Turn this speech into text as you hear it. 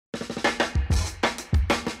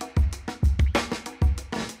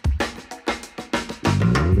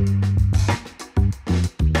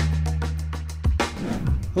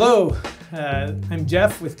Hello, I'm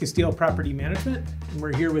Jeff with Castile Property Management, and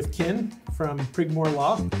we're here with Ken from Prigmore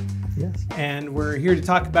Law. Yes. And we're here to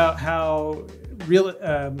talk about how real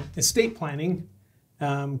estate planning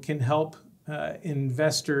can help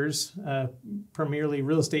investors, primarily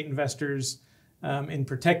real estate investors, in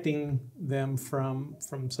protecting them from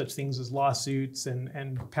such things as lawsuits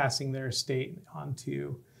and passing their estate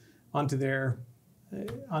onto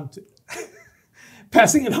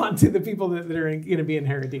passing it on to the people that are going to be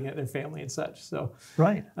inheriting it, their family and such. So,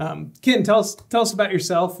 right. Ken, tell us about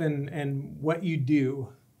yourself and what you do.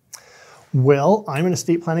 Well, I'm an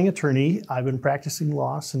estate planning attorney. I've been practicing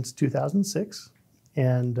law since 2006.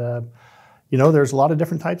 And, there's a lot of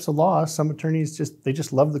different types of law. Some attorneys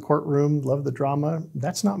just love the courtroom, love the drama.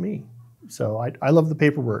 That's not me. So I love the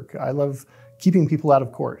paperwork. I love keeping people out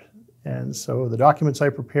of court. And so the documents I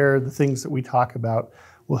prepare, the things that we talk about,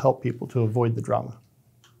 will help people to avoid the drama.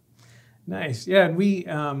 Nice. Yeah, and we,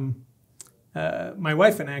 my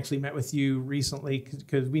wife and I actually met with you recently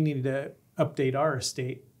because we needed to update our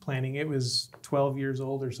estate planning. It was 12 years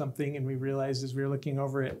old or something, and we realized as we were looking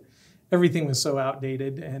over it, everything was so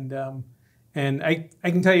outdated. And I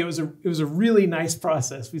can tell you it was a really nice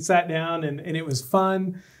process. We sat down and it was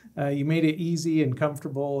fun. You made it easy and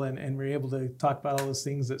comfortable, and we were able to talk about all those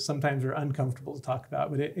things that sometimes are uncomfortable to talk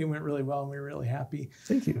about, but it went really well and we were really happy.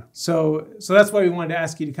 Thank you. So that's why we wanted to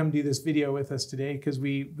ask you to come do this video with us today, because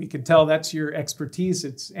we could tell that's your expertise,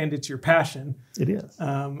 it's your passion. It is.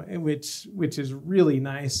 Which is really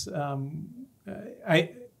nice.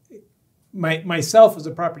 Myself as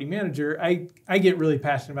a property manager, I get really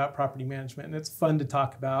passionate about property management, and it's fun to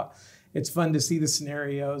talk about. It's fun to see the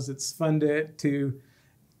scenarios. It's fun to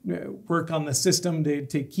work on the system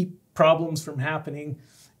to keep problems from happening,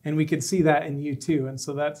 and we could see that in you too. And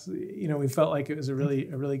so that's, we felt like it was a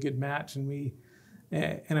really good match, and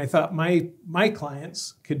I thought my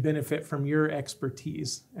clients could benefit from your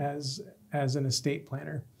expertise as an estate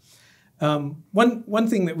planner. One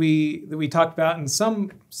thing that we talked about, and some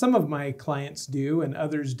of my clients do and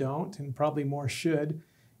others don't, and probably more should,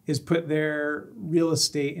 is put their real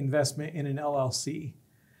estate investment in an LLC.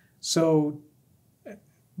 So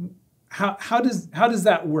how does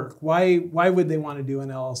that work? Why would they want to do an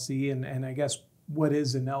LLC? And I guess, what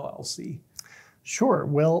is an LLC? Sure.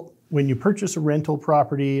 Well, when you purchase a rental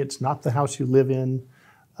property, it's not the house you live in.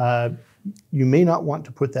 You may not want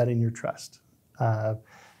to put that in your trust,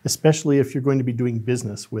 especially if you're going to be doing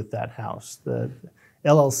business with that house. The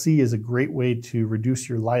LLC is a great way to reduce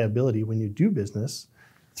your liability when you do business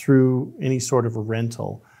through any sort of a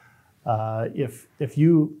rental. If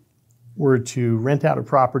you were to rent out a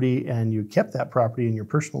property and you kept that property in your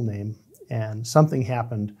personal name and something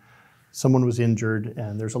happened, someone was injured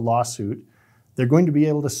and there's a lawsuit, they're going to be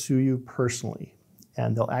able to sue you personally,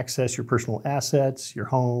 and they'll access your personal assets, your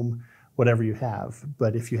home, whatever you have.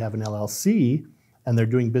 But if you have an LLC and they're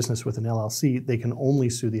doing business with an LLC, they can only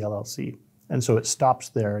sue the LLC. And so it stops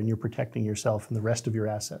there, and you're protecting yourself and the rest of your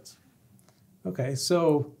assets. Okay,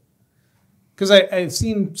 so because I've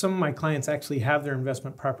seen some of my clients actually have their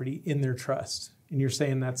investment property in their trust, and you're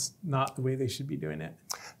saying that's not the way they should be doing it?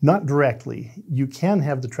 Not directly. You can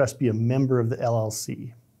have the trust be a member of the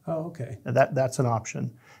LLC. Oh, okay. That's an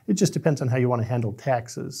option. It just depends on how you want to handle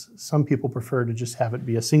taxes. Some people prefer to just have it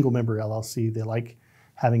be a single member LLC. They like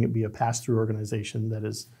having it be a pass-through organization that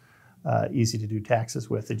is easy to do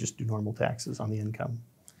taxes with. They just do normal taxes on the income.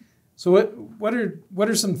 So what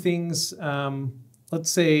are some things? Let's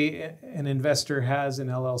say an investor has an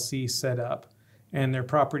LLC set up, and their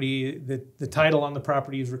property, the title on the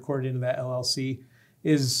property is recorded into that LLC.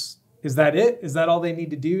 Is that it? Is that all they need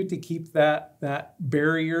to do to keep that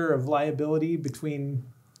barrier of liability between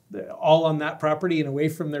all on that property and away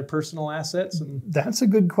from their personal assets? That's a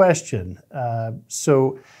good question.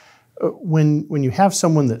 So when you have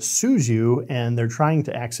someone that sues you and they're trying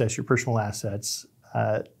to access your personal assets,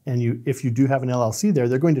 if you do have an LLC there,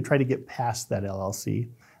 they're going to try to get past that LLC.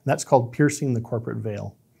 And that's called piercing the corporate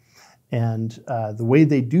veil. And the way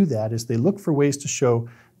they do that is they look for ways to show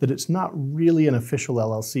that it's not really an official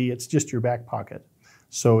LLC, it's just your back pocket.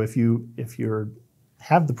 So if you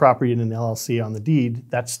have the property in an LLC on the deed,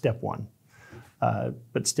 that's step one.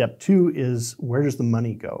 But step two is, where does the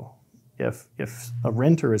money go? If a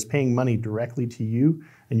renter is paying money directly to you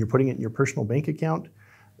and you're putting it in your personal bank account,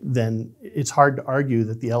 then it's hard to argue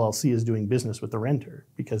that the LLC is doing business with the renter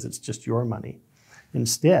because it's just your money.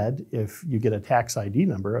 Instead, if you get a tax ID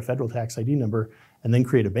number, a federal tax ID number, and then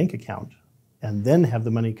create a bank account, and then have the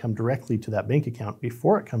money come directly to that bank account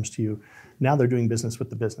before it comes to you, now they're doing business with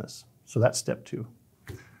the business. So that's step two.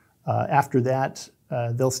 After that,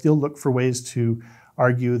 they'll still look for ways to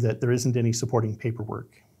argue that there isn't any supporting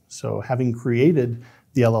paperwork. So having created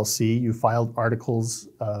the LLC, you filed articles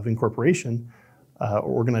of incorporation or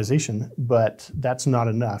organization, but that's not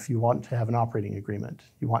enough. You want to have an operating agreement.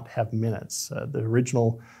 You want to have minutes, the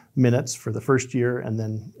original minutes for the first year and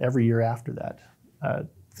then every year after that.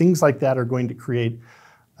 Things like that are going to create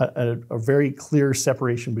a very clear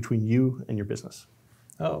separation between you and your business.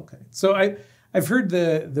 Oh, okay. So I've heard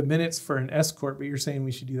the minutes for an S corp, but you're saying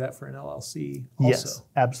we should do that for an LLC also. Yes,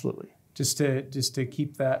 absolutely. Just to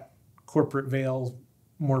keep that corporate veil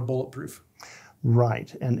more bulletproof.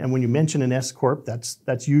 Right. And when you mention an S corp,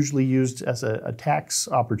 that's usually used as a tax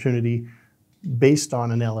opportunity based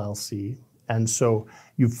on an LLC. And so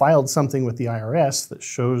you filed something with the IRS that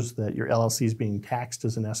shows that your LLC is being taxed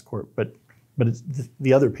as an S corp, but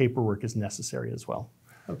the other paperwork is necessary as well.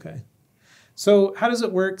 Okay. So how does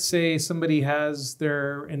it work? Say somebody has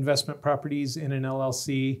their investment properties in an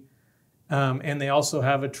LLC, and they also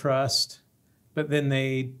have a trust, but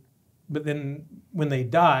then when they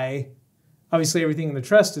die, obviously everything in the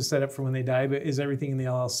trust is set up for when they die, but is everything in the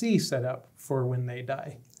LLC set up for when they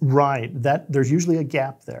die? Right. There's usually a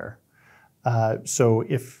gap there. So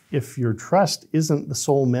if your trust isn't the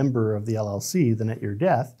sole member of the LLC, then at your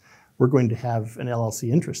death, we're going to have an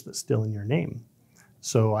LLC interest that's still in your name.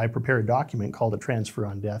 So I prepare a document called a transfer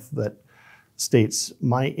on death that states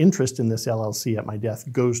my interest in this LLC at my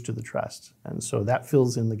death goes to the trust. And so that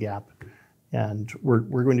fills in the gap. And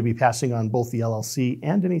we're going to be passing on both the LLC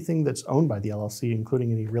and anything that's owned by the LLC,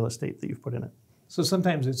 including any real estate that you've put in it. So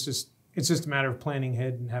sometimes it's just a matter of planning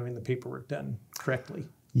ahead and having the paperwork done correctly.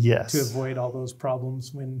 Yes. To avoid all those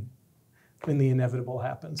problems when the inevitable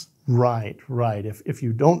happens. Right. If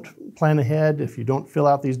you don't plan ahead, if you don't fill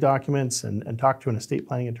out these documents and talk to an estate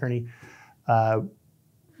planning attorney,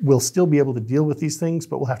 we'll still be able to deal with these things,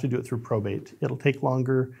 but we'll have to do it through probate. It'll take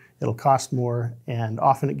longer, it'll cost more, and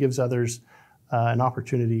often it gives others an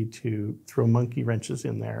opportunity to throw monkey wrenches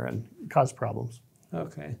in there and cause problems.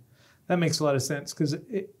 Okay. That makes a lot of sense because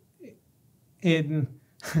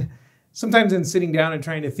sometimes in sitting down and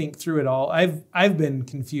trying to think through it all, I've been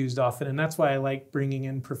confused often, and that's why I like bringing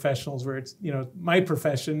in professionals where it's, my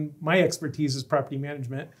profession, my expertise is property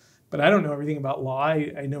management, but I don't know everything about law.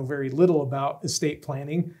 I know very little about estate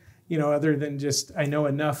planning, other than just I know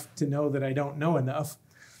enough to know that I don't know enough.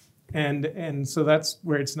 And so that's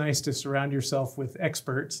where it's nice to surround yourself with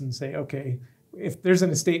experts and say, okay, if there's an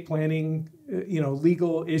estate planning,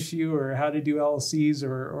 legal issue or how to do LLCs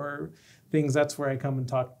or things, that's where I come and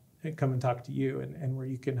talk to you and where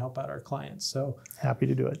you can help out our clients. So happy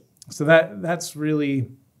to do it. So that's really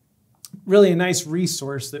a nice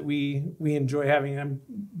resource that we enjoy having. And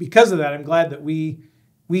because of that, I'm glad that we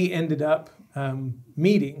ended up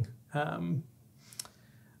meeting.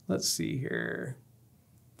 Let's see here.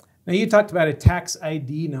 Now you talked about a tax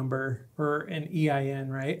ID number or an EIN,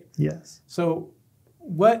 right? Yes. So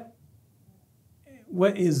what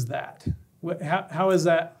is that? How is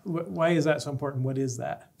that? Why is that so important? What is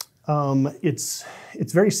that? It's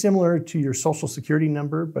very similar to your social security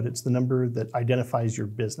number, but it's the number that identifies your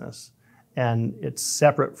business, and it's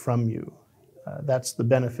separate from you. That's the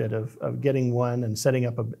benefit of getting one and setting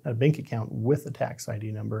up a bank account with a tax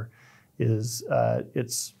ID number. Is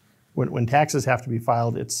it's when taxes have to be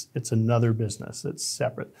filed, it's another business. It's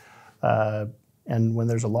separate, and when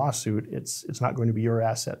there's a lawsuit, it's not going to be your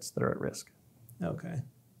assets that are at risk. Okay.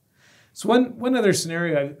 So one other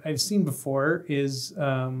scenario I've seen before is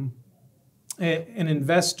an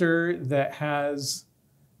investor that has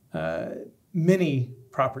many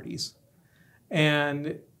properties.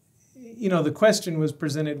 And, the question was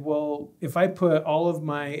presented, well, if I put all of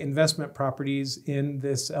my investment properties in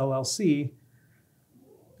this LLC,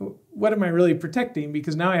 what am I really protecting?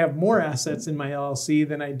 Because now I have more assets in my LLC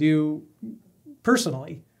than I do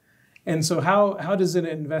personally. And so how does an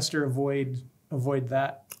investor avoid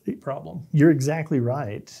that problem? You're exactly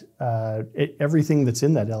right. Everything that's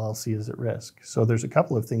in that LLC is at risk. So there's a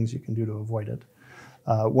couple of things you can do to avoid it.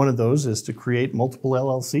 One of those is to create multiple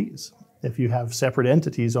LLCs. If you have separate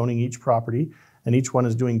entities owning each property and each one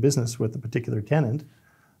is doing business with a particular tenant,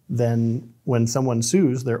 then when someone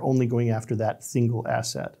sues, they're only going after that single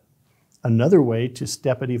asset. Another way to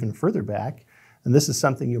step it even further back, and this is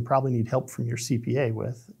something you'll probably need help from your CPA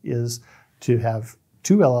with, is to have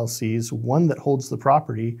two LLCs, one that holds the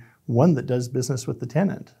property, one that does business with the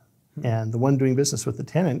tenant. And the one doing business with the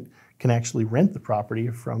tenant can actually rent the property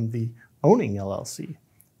from the owning LLC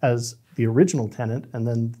as the original tenant, and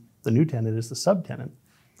then the new tenant is the subtenant.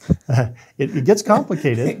 It gets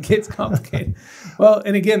complicated. It gets complicated. Well,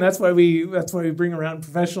 and again, that's why we bring around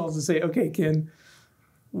professionals to say, okay, Ken,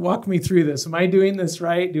 walk me through this. Am I doing this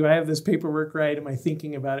right? Do I have this paperwork right? Am I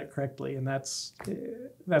thinking about it correctly? And that's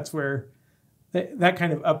where that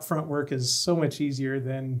kind of upfront work is so much easier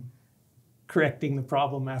than correcting the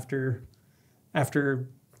problem after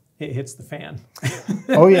it hits the fan.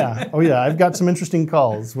 Oh yeah. I've got some interesting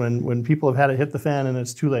calls when people have had it hit the fan and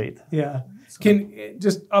it's too late. Yeah. So.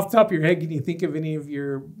 Just off the top of your head, can you think of any of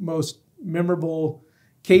your most memorable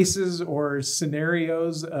cases or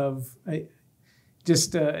scenarios of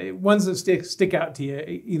ones that stick out to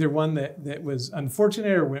you? Either one that was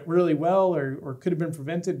unfortunate or went really well or could have been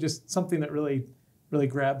prevented. Just something that really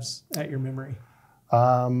grabs at your memory.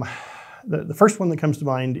 The first one that comes to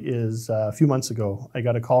mind is a few months ago. I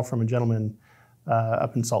got a call from a gentleman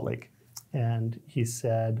up in Salt Lake, and he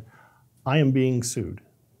said, "I am being sued,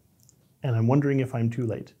 and I'm wondering if I'm too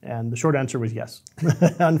late." And the short answer was yes.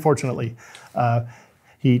 Unfortunately,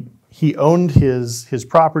 he owned his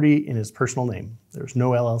property in his personal name. There's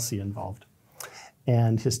no LLC involved,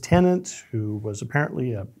 and his tenant, who was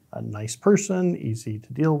apparently a nice person, easy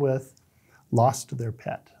to deal with, lost their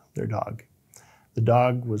pet, their dog. The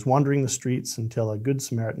dog was wandering the streets until a Good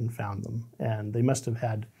Samaritan found them, and they must have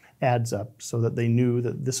had ads up so that they knew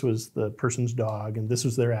that this was the person's dog and this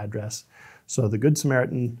was their address. So the Good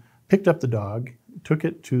Samaritan picked up the dog, took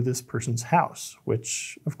it to this person's house,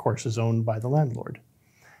 which of course is owned by the landlord.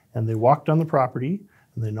 And they walked on the property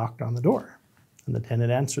and they knocked on the door. And the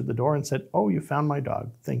tenant answered the door and said, "Oh, you found my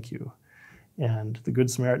dog, thank you." And the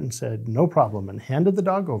Good Samaritan said, "No problem," and handed the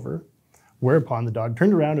dog over. Whereupon the dog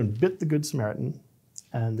turned around and bit the Good Samaritan,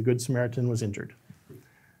 and the Good Samaritan was injured.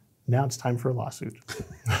 Now it's time for a lawsuit.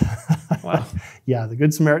 Wow. Yeah, the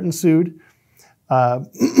Good Samaritan sued,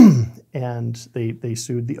 and they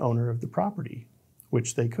sued the owner of the property,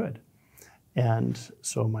 which they could. And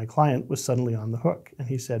so my client was suddenly on the hook, and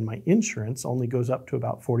he said, "My insurance only goes up to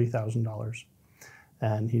about $40,000.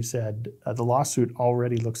 And he said, "The lawsuit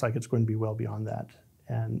already looks like it's going to be well beyond that.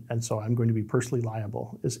 And so I'm going to be personally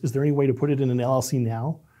liable. Is there any way to put it in an LLC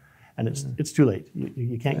now?" And it's too late.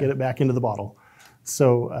 You can't get it back into the bottle.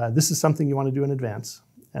 So this is something you want to do in advance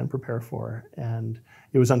and prepare for. And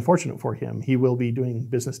it was unfortunate for him. He will be doing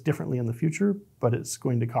business differently in the future, but it's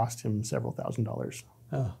going to cost him several $1,000s.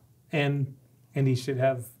 Oh, and he should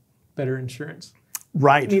have better insurance.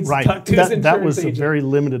 Right. That was a very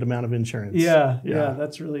limited amount of insurance. Yeah,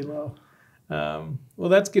 that's really low. Well,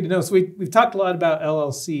 that's good to know. So we've talked a lot about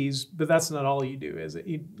LLCs, but that's not all you do, is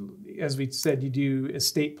it? As we said, you do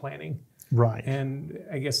estate planning. Right. And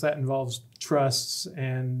I guess that involves trusts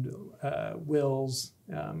and wills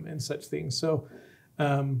and such things. So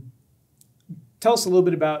tell us a little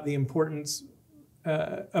bit about the importance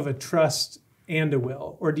of a trust and a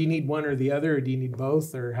will. Or do you need one or the other, or do you need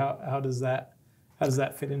both? Or how does that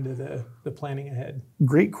fit into the planning ahead?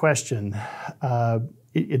 Great question.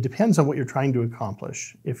 It depends on what you're trying to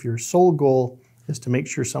accomplish. If your sole goal is to make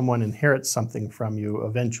sure someone inherits something from you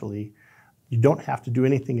eventually, you don't have to do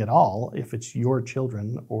anything at all if it's your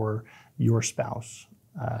children or your spouse.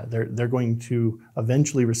 They're going to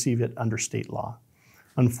eventually receive it under state law.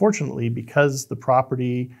 Unfortunately, because the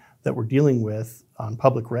property that we're dealing with on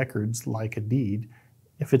public records, like a deed,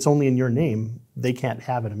 if it's only in your name, they can't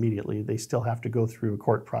have it immediately. They still have to go through a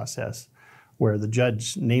court process where the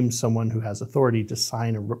judge names someone who has authority to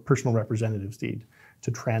sign a personal representative's deed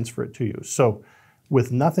to transfer it to you. So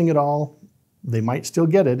with nothing at all, they might still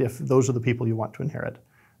get it if those are the people you want to inherit,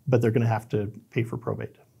 but they're going to have to pay for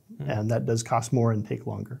probate. Mm-hmm. And that does cost more and take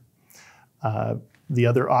longer. The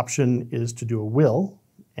other option is to do a will,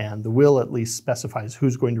 and the will at least specifies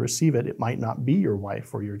who's going to receive it. It might not be your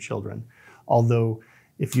wife or your children, although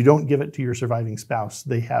if you don't give it to your surviving spouse,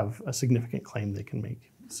 they have a significant claim they can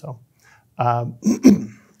make. So,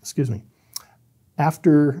 excuse me.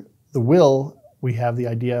 After the will, we have the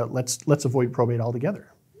idea, let's avoid probate altogether.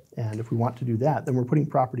 And if we want to do that, then we're putting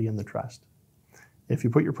property in the trust. If you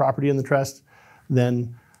put your property in the trust,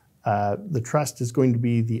 then the trust is going to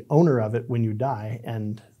be the owner of it when you die,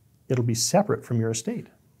 and it'll be separate from your estate.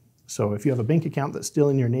 So if you have a bank account that's still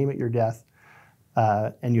in your name at your death,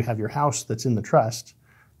 and you have your house that's in the trust,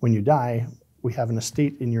 when you die, we have an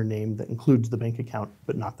estate in your name that includes the bank account,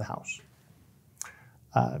 but not the house.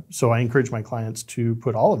 So I encourage my clients to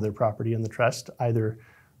put all of their property in the trust, either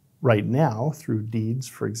right now through deeds,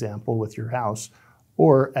 for example, with your house,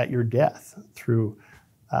 or at your death through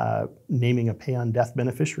naming a pay-on-death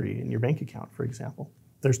beneficiary in your bank account, for example.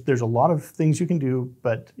 There's a lot of things you can do,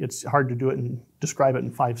 but it's hard to do it and describe it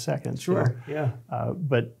in 5 seconds. Sure, yeah.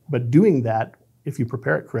 But doing that, if you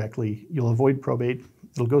prepare it correctly, you'll avoid probate,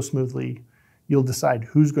 it'll go smoothly, you'll decide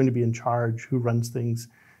who's going to be in charge, who runs things,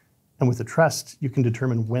 And with a trust, you can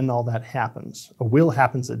determine when all that happens. A will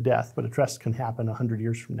happens at death, but a trust can happen 100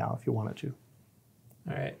 years from now if you want it to.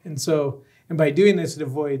 All right. And by doing this, it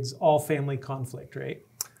avoids all family conflict, right?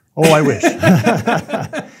 Oh, I wish.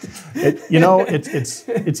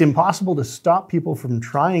 It's impossible to stop people from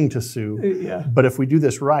trying to sue. Yeah. But if we do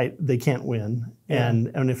this right, they can't win. Yeah.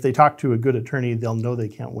 And if they talk to a good attorney, they'll know they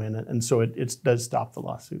can't win. And so it does stop the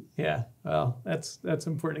lawsuit. Yeah. Well, that's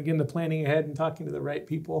important. Again, the planning ahead and talking to the right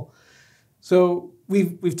people. So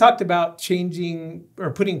we've talked about changing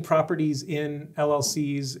or putting properties in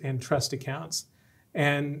LLCs and trust accounts,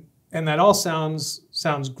 and that all sounds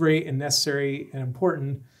great and necessary and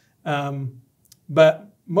important.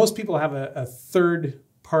 But most people have a third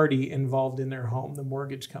party involved in their home, the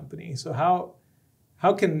mortgage company. So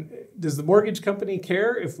does the mortgage company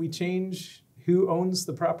care if we change who owns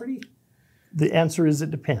the property? The answer is it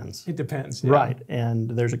depends. It depends. Yeah. Right. And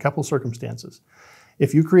there's a couple circumstances.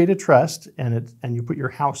 If you create a trust and you put your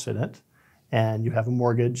house in it and you have a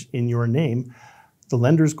mortgage in your name, the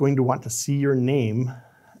lender is going to want to see your name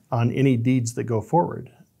on any deeds that go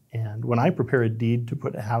forward. And when I prepare a deed to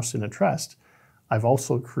put a house in a trust, I've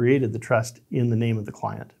also created the trust in the name of the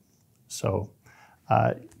client. So,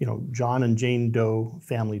 John and Jane Doe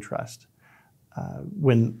Family Trust.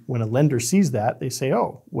 When a lender sees that, they say,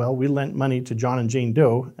 oh, well, we lent money to John and Jane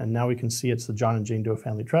Doe, and now we can see it's the John and Jane Doe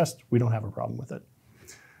Family Trust. We don't have a problem with it.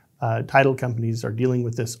 Title companies are dealing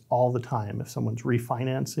with this all the time. If someone's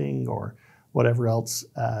refinancing or whatever else,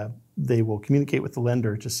 they will communicate with the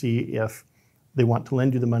lender to see if they want to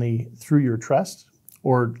lend you the money through your trust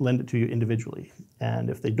or lend it to you individually. And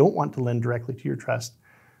if they don't want to lend directly to your trust,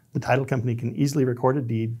 the title company can easily record a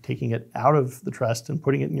deed, taking it out of the trust and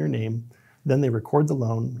putting it in your name. Then they record the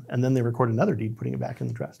loan, and then they record another deed, putting it back in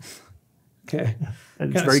the trust. Okay.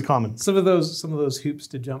 And it's very common. Some of those hoops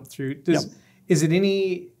to jump through. Is it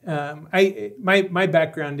any? My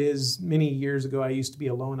background is many years ago. I used to be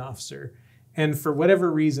a loan officer, and for whatever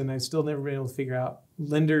reason, I've still never been able to figure out.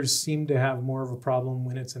 Lenders seem to have more of a problem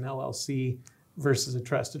when it's an LLC versus a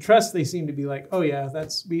trust. A trust, they seem to be like, oh yeah,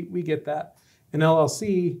 we get that. An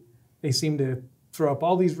LLC, they seem to throw up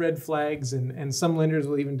all these red flags, and some lenders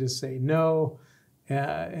will even just say no,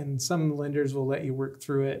 and some lenders will let you work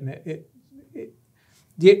through it. And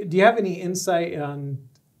do you have any insight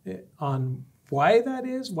on why that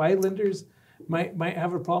is? Why lenders might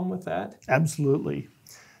have a problem with that? Absolutely.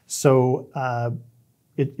 So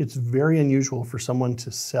it's very unusual for someone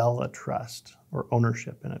to sell a trust or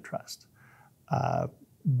ownership in a trust,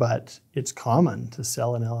 but it's common to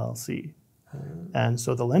sell an LLC. And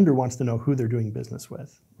so the lender wants to know who they're doing business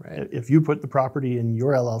with. Right. If you put the property in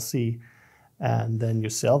your LLC and then you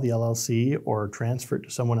sell the LLC or transfer it to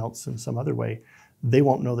someone else in some other way, they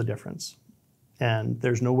won't know the difference. And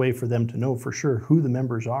there's no way for them to know for sure who the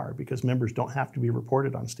members are, because members don't have to be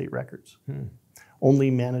reported on state records.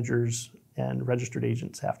 Only managers and registered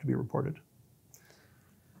agents have to be reported.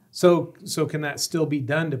 So can that still be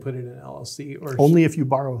done to put it in an LLC? Or only if you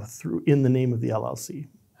borrow in the name of the LLC.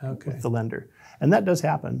 Okay. With the lender. And that does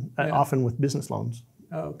happen, often with business loans.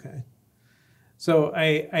 Okay. So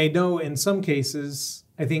I know in some cases,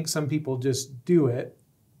 I think some people just do it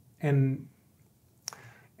and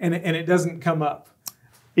it doesn't come up.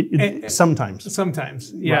 Sometimes.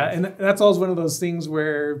 Sometimes, yeah. Right. And that's always one of those things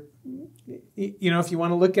where, if you want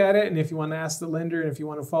to look at it and if you want to ask the lender and if you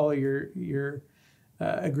want to follow your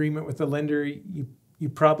agreement with the lender, you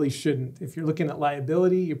probably shouldn't. If you're looking at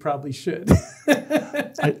liability, you probably should.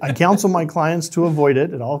 I counsel my clients to avoid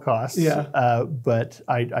it at all costs. Yeah. But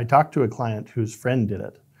I talked to a client whose friend did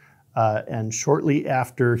it. And shortly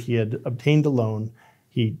after he had obtained a loan,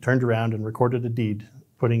 he turned around and recorded a deed,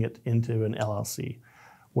 putting it into an LLC.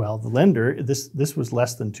 Well, the lender, this was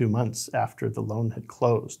less than 2 months after the loan had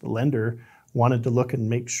closed. The lender wanted to look and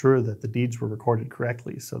make sure that the deeds were recorded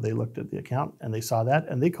correctly. So they looked at the account and they saw that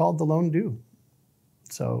and they called the loan due.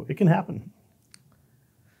 So it can happen.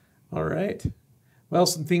 All right. Well,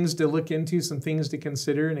 some things to look into, some things to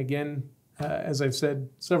consider. And again, as I've said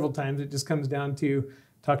several times, it just comes down to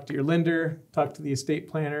talk to your lender, talk to the estate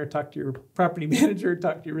planner, talk to your property manager,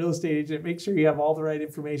 talk to your real estate agent, make sure you have all the right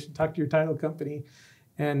information, talk to your title company,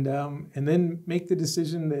 and then make the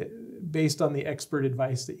decision that based on the expert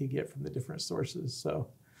advice that you get from the different sources. So,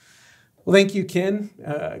 well, thank you, Ken.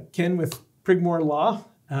 Ken with Prigmore Law.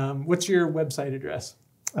 What's your website address?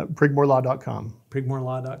 Prigmorelaw.com.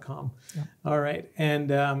 Prigmorelaw.com. Yeah. All right,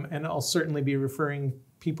 and I'll certainly be referring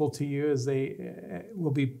people to you as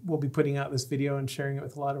we'll be putting out this video and sharing it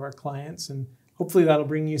with a lot of our clients, and hopefully that'll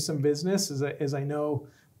bring you some business, as I know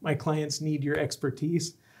my clients need your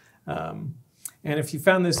expertise. And if you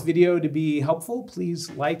found this video to be helpful, please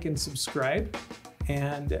like and subscribe.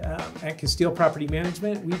 And at Castile Property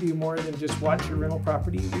Management, we do more than just watch your rental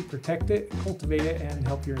property. We protect it, cultivate it, and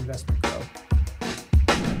help your investment grow.